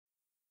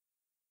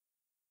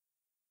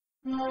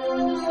For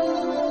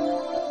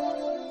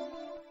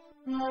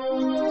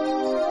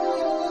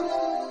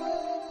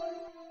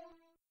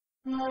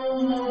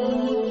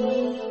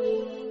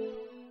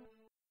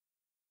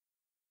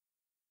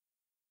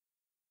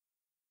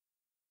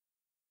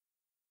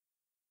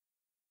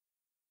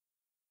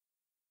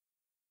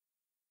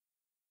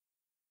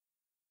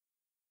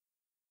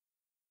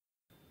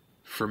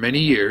many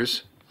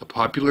years, a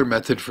popular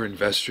method for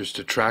investors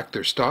to track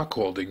their stock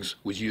holdings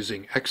was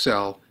using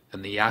Excel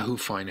and the Yahoo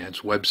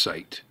Finance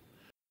website.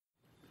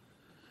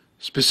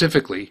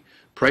 Specifically,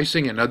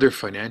 pricing and other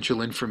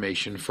financial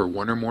information for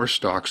one or more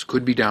stocks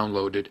could be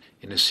downloaded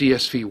in a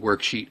CSV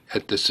worksheet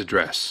at this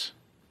address.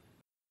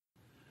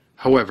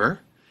 However,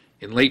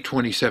 in late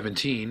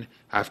 2017,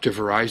 after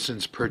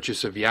Verizon's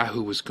purchase of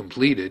Yahoo was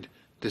completed,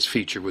 this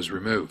feature was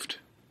removed.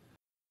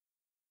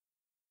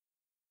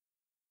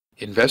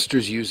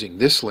 Investors using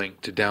this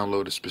link to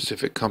download a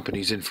specific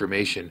company's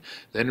information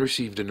then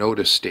received a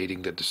notice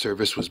stating that the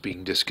service was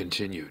being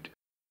discontinued.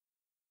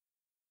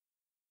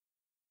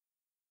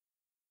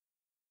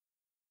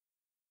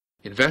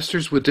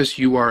 Investors with this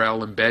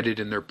URL embedded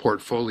in their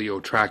portfolio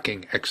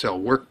tracking Excel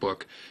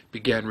workbook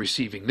began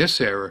receiving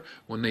this error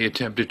when they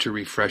attempted to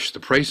refresh the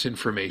price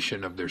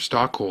information of their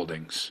stock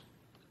holdings.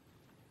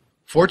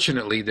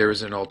 Fortunately, there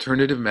is an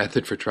alternative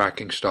method for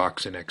tracking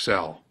stocks in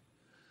Excel.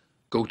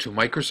 Go to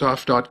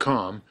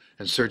Microsoft.com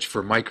and search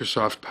for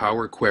Microsoft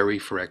Power Query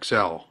for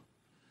Excel.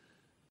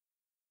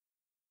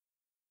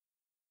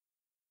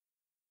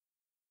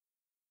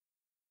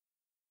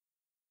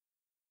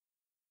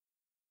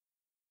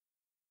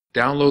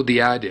 Download the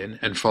add-in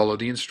and follow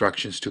the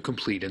instructions to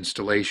complete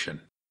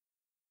installation.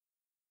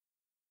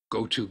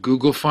 Go to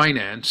Google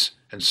Finance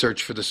and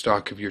search for the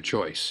stock of your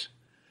choice.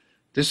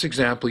 This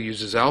example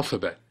uses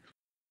Alphabet.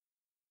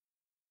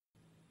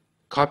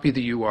 Copy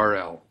the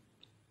URL.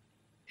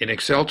 In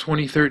Excel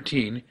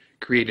 2013,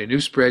 create a new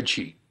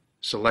spreadsheet.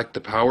 Select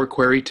the Power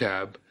Query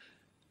tab,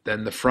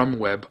 then the From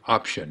Web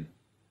option.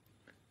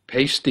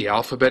 Paste the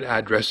Alphabet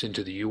address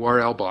into the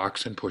URL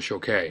box and push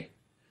OK.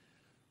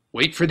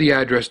 Wait for the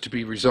address to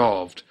be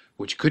resolved,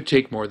 which could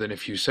take more than a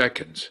few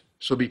seconds,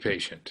 so be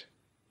patient.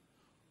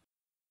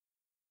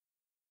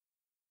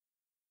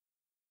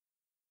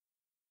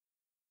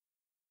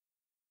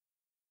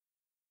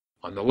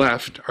 On the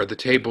left are the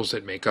tables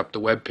that make up the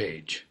web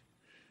page.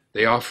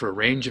 They offer a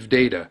range of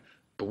data,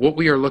 but what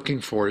we are looking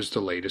for is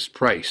the latest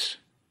price.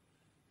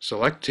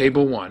 Select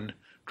Table 1,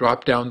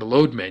 drop down the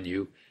Load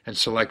menu, and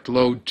select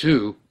Load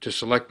to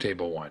select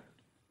Table 1.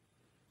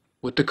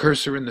 With the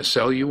cursor in the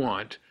cell you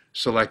want,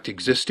 select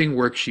Existing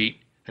Worksheet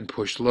and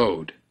push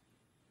Load.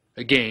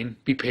 Again,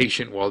 be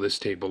patient while this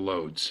table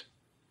loads.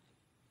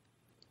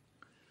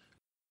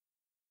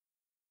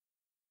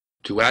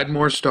 To add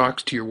more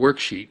stocks to your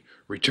worksheet,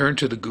 return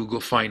to the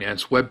Google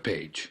Finance web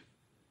page.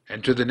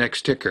 Enter the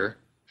next ticker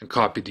and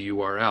copy the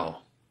URL.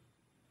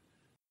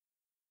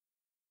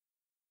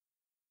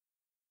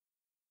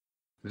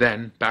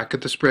 Then, back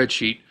at the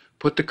spreadsheet,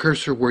 put the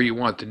cursor where you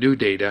want the new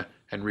data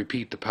and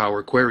repeat the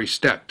Power Query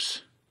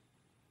steps.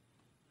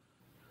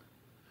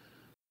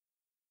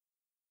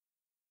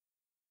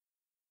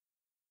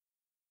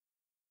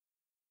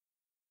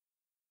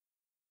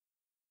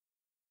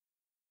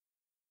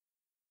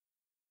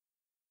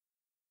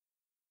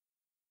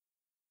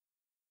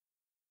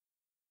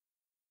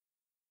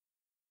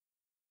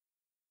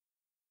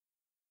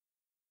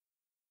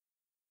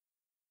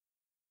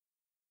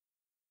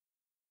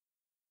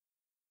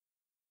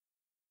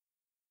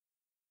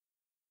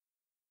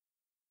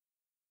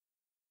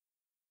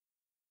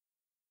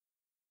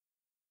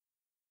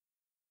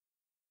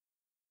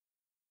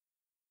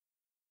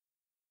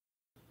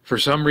 For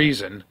some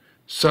reason,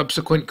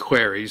 subsequent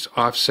queries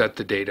offset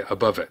the data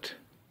above it.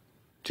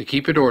 To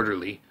keep it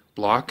orderly,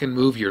 block and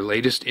move your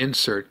latest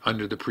insert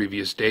under the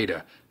previous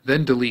data,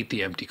 then delete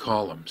the empty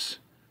columns.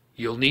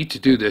 You'll need to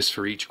do this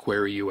for each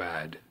query you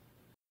add.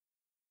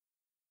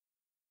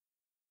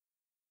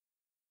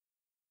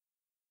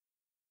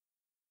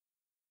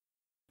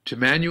 To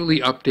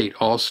manually update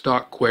all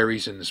stock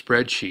queries in the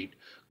spreadsheet,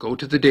 go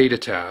to the Data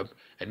tab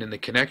and in the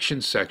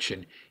Connections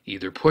section,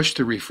 either push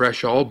the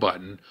Refresh All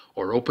button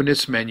or open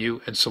its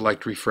menu and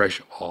select Refresh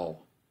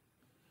All.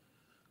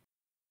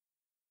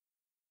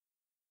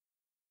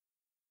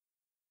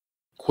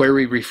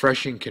 Query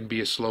refreshing can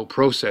be a slow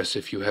process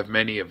if you have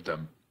many of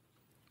them.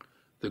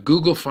 The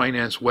Google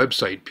Finance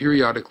website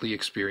periodically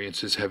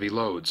experiences heavy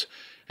loads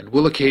and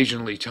will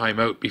occasionally time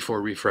out before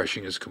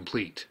refreshing is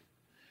complete.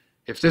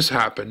 If this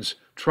happens,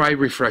 try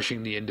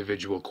refreshing the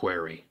individual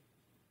query.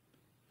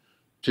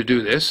 To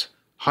do this,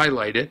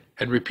 highlight it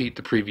and repeat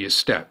the previous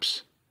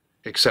steps,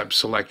 except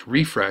select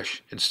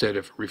Refresh instead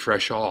of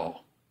Refresh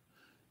All.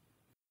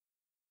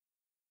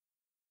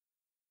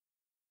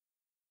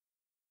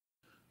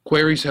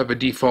 Queries have a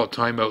default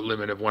timeout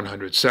limit of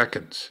 100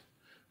 seconds.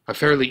 A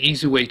fairly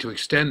easy way to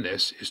extend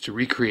this is to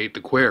recreate the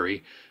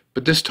query,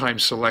 but this time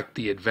select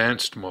the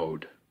Advanced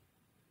mode.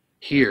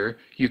 Here,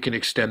 you can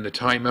extend the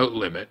timeout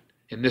limit,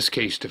 in this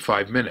case to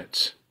 5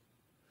 minutes.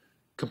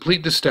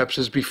 Complete the steps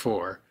as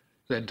before,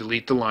 then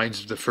delete the lines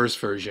of the first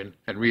version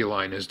and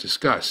realign as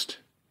discussed.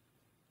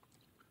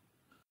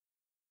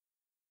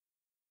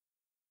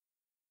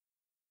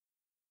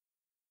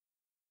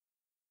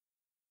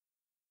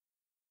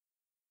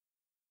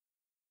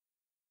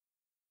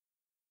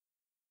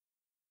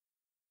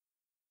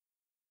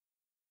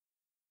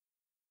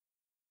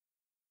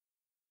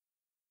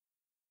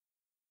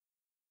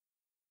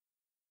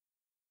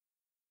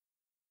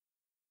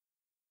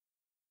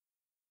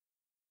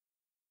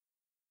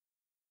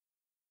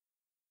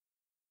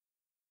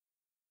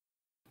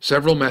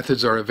 Several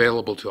methods are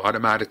available to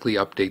automatically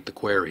update the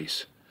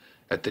queries.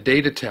 At the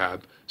Data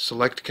tab,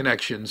 select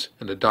Connections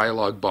and a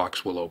dialog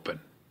box will open.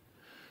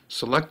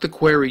 Select the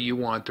query you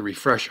want the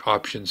refresh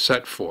option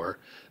set for,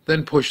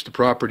 then push the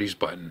Properties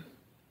button.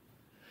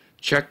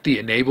 Check the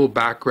Enable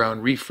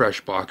Background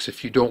Refresh box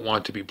if you don't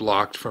want to be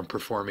blocked from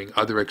performing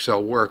other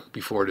Excel work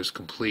before it is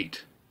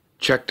complete.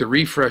 Check the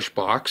Refresh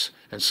box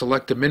and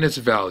select a minutes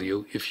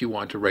value if you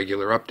want a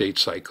regular update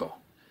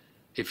cycle.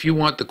 If you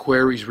want the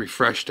queries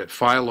refreshed at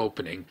file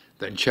opening,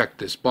 then check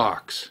this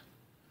box.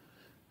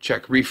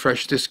 Check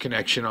Refresh this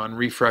connection on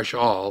Refresh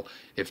All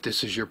if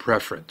this is your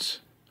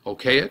preference.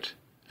 OK it,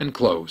 and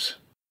close.